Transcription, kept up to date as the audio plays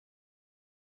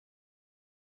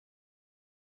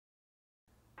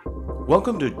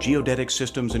Welcome to Geodetic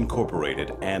Systems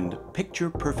Incorporated and Picture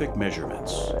Perfect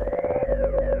Measurements.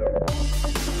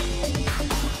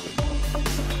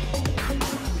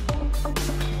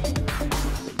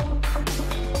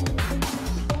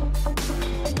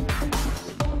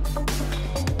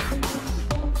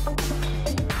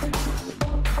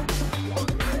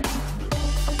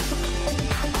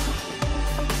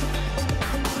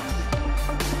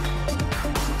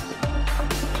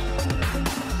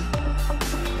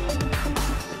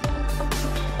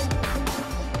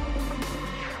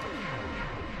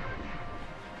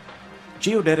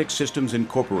 Geodetic Systems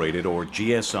Incorporated, or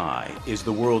GSI, is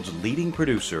the world's leading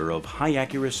producer of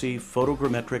high-accuracy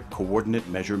photogrammetric coordinate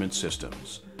measurement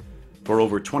systems. For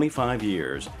over 25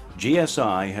 years,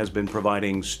 GSI has been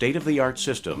providing state-of-the-art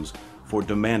systems for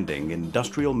demanding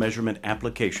industrial measurement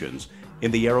applications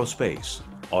in the aerospace,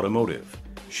 automotive,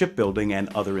 shipbuilding, and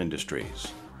other industries.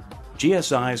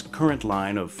 GSI's current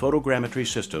line of photogrammetry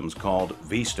systems, called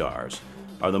V-STARS,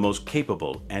 are the most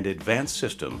capable and advanced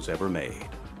systems ever made.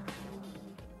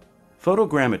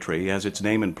 Photogrammetry, as its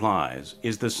name implies,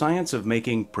 is the science of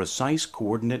making precise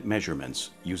coordinate measurements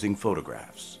using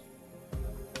photographs.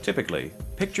 Typically,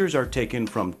 pictures are taken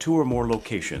from 2 or more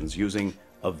locations using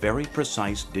a very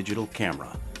precise digital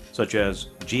camera, such as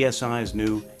GSI's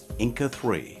new Inca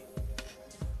 3.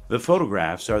 The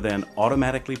photographs are then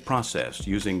automatically processed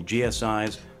using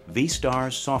GSI's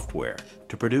V-STARS software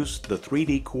to produce the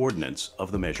 3D coordinates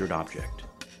of the measured object.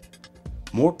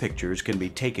 More pictures can be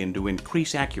taken to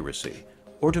increase accuracy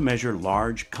or to measure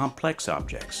large, complex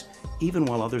objects, even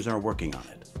while others are working on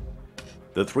it.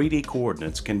 The 3D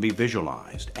coordinates can be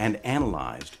visualized and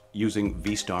analyzed using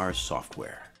V-STARS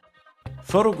software.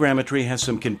 Photogrammetry has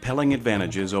some compelling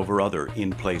advantages over other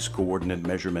in-place coordinate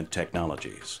measurement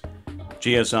technologies.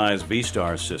 GSI's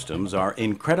V-STARS systems are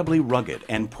incredibly rugged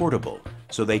and portable,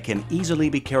 so they can easily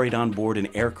be carried on board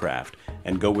an aircraft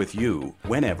and go with you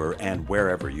whenever and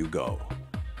wherever you go.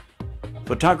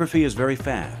 Photography is very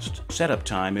fast, setup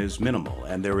time is minimal,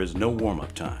 and there is no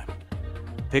warm-up time.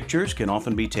 Pictures can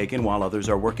often be taken while others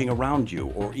are working around you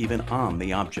or even on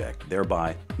the object,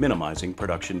 thereby minimizing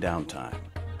production downtime.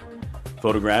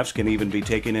 Photographs can even be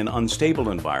taken in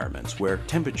unstable environments where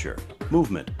temperature,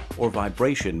 movement, or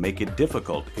vibration make it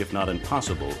difficult, if not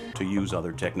impossible, to use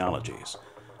other technologies.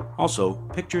 Also,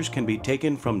 pictures can be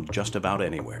taken from just about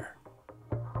anywhere.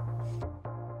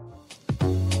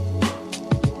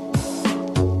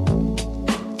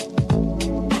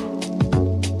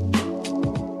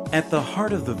 At the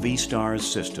heart of the V-STARS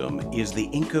system is the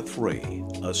Inca 3,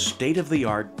 a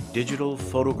state-of-the-art digital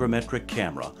photogrammetric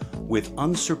camera with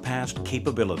unsurpassed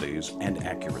capabilities and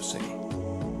accuracy.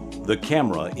 The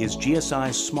camera is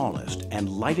GSI's smallest and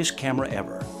lightest camera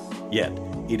ever, yet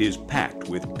it is packed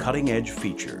with cutting-edge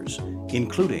features,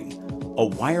 including a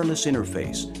wireless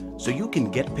interface so you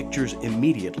can get pictures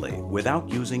immediately without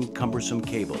using cumbersome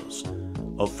cables,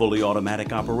 a fully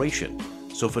automatic operation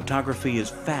so photography is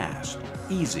fast,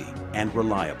 easy, and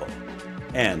reliable,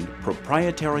 and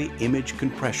proprietary image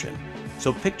compression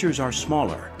so pictures are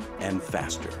smaller and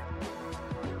faster.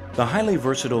 The highly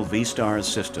versatile V-STARS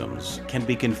systems can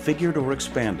be configured or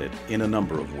expanded in a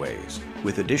number of ways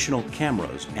with additional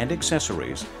cameras and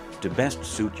accessories to best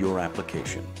suit your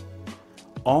application.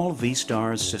 All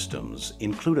V-STARS systems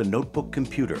include a notebook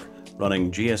computer running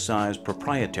GSI's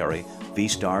proprietary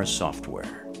V-STARS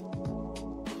software.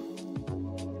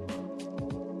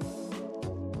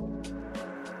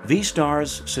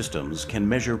 V-STARS systems can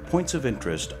measure points of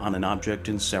interest on an object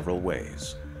in several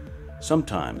ways.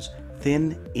 Sometimes,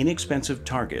 thin, inexpensive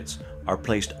targets are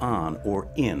placed on or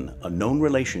in a known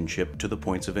relationship to the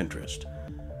points of interest.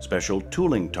 Special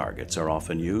tooling targets are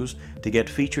often used to get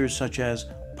features such as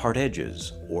part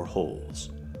edges or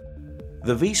holes.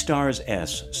 The V-STARS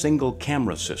S single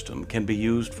camera system can be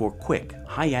used for quick,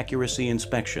 high-accuracy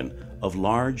inspection of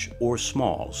large or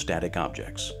small static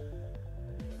objects.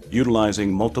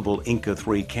 Utilizing multiple Inca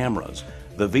 3 cameras,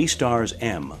 the V-STARS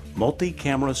M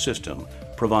multi-camera system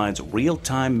provides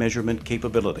real-time measurement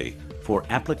capability for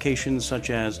applications such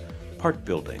as part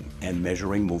building and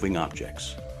measuring moving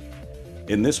objects.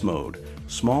 In this mode,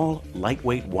 small,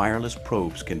 lightweight wireless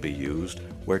probes can be used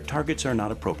where targets are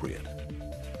not appropriate.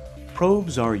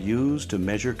 Probes are used to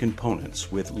measure components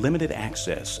with limited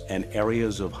access and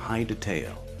areas of high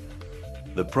detail.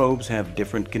 The probes have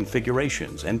different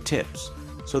configurations and tips,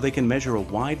 so they can measure a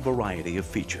wide variety of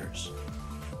features.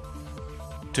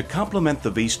 To complement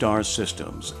the V-STARS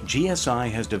systems,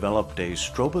 GSI has developed a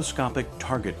stroboscopic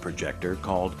target projector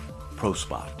called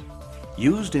ProSpot.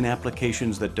 Used in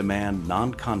applications that demand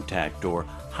non-contact or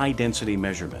high-density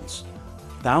measurements,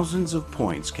 thousands of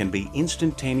points can be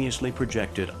instantaneously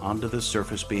projected onto the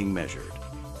surface being measured.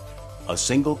 A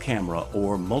single camera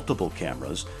or multiple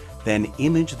cameras then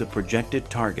image the projected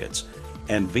targets,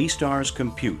 and V-STARS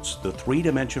computes the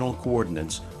three-dimensional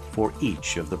coordinates for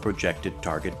each of the projected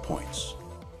target points.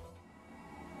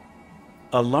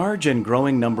 A large and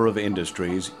growing number of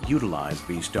industries utilize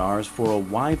V-STARS for a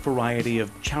wide variety of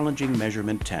challenging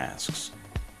measurement tasks.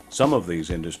 Some of these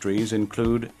industries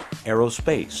include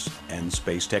aerospace and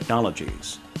space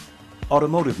technologies,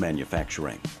 automotive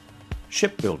manufacturing,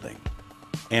 shipbuilding,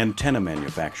 antenna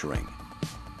manufacturing,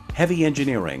 heavy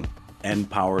engineering, and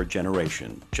power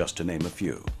generation, just to name a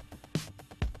few.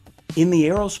 In the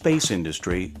aerospace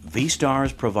industry,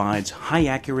 V-STARS provides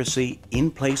high-accuracy,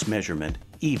 in-place measurement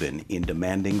even in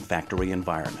demanding factory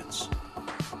environments.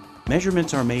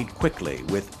 Measurements are made quickly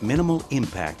with minimal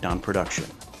impact on production.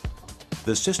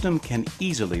 The system can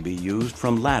easily be used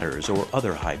from ladders or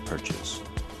other height perches.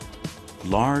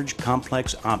 Large,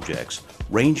 complex objects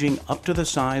ranging up to the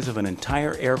size of an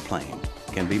entire airplane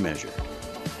can be measured.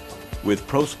 With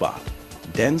ProSpot,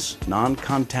 dense,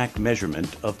 non-contact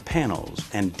measurement of panels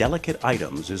and delicate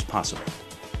items is possible.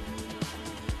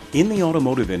 In the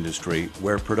automotive industry,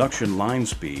 where production line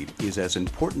speed is as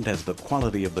important as the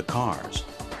quality of the cars,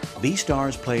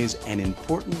 V-STARS plays an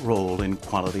important role in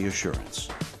quality assurance.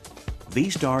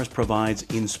 V-STARS provides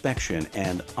inspection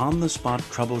and on-the-spot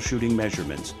troubleshooting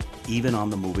measurements even on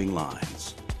the moving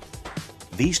lines.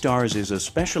 V-STARS is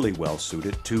especially well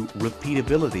suited to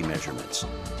repeatability measurements,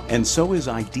 and so is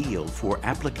ideal for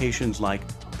applications like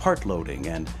part loading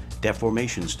and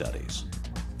deformation studies,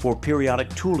 for periodic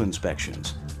tool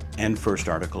inspections, and first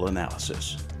article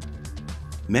analysis.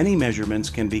 Many measurements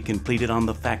can be completed on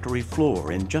the factory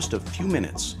floor in just a few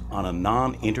minutes on a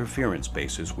non-interference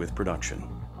basis with production.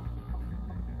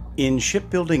 In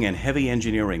shipbuilding and heavy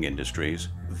engineering industries,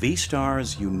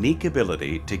 V-STARS' unique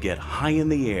ability to get high in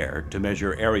the air to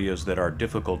measure areas that are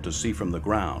difficult to see from the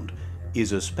ground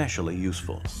is especially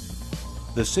useful.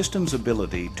 The system's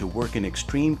ability to work in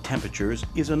extreme temperatures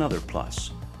is another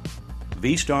plus.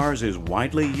 V-STARS is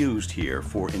widely used here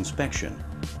for inspection,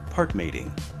 part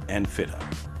mating, and fit-up.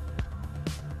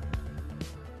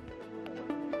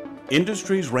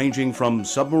 Industries ranging from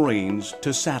submarines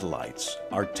to satellites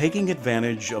are taking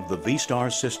advantage of the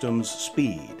V-STARS system's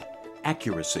speed,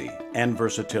 accuracy, and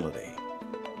versatility.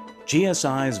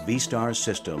 GSI's V-STARS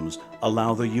systems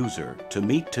allow the user to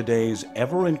meet today's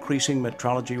ever-increasing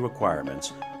metrology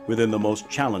requirements within the most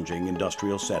challenging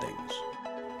industrial settings.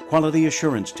 Quality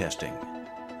assurance testing,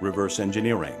 reverse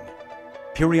engineering,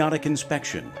 periodic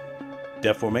inspection,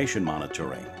 deformation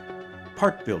monitoring,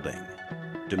 part building,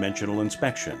 dimensional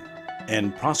inspection,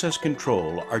 and process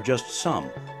control are just some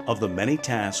of the many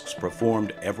tasks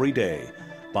performed every day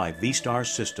by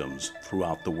V-STARS systems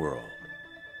throughout the world.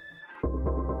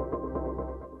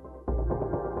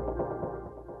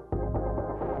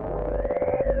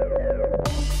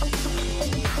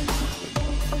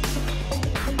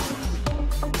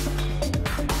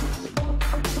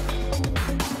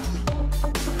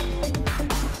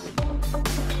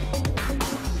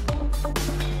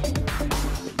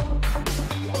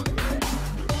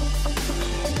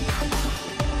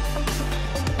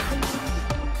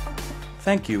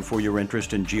 Thank you for your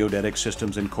interest in Geodetic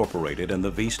Systems Incorporated and the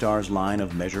V-STARS line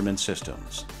of measurement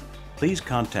systems. Please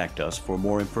contact us for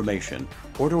more information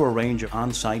or to arrange an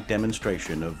on-site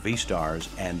demonstration of V-STARS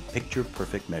and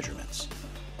picture-perfect measurements.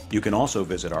 You can also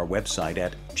visit our website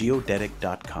at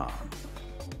geodetic.com.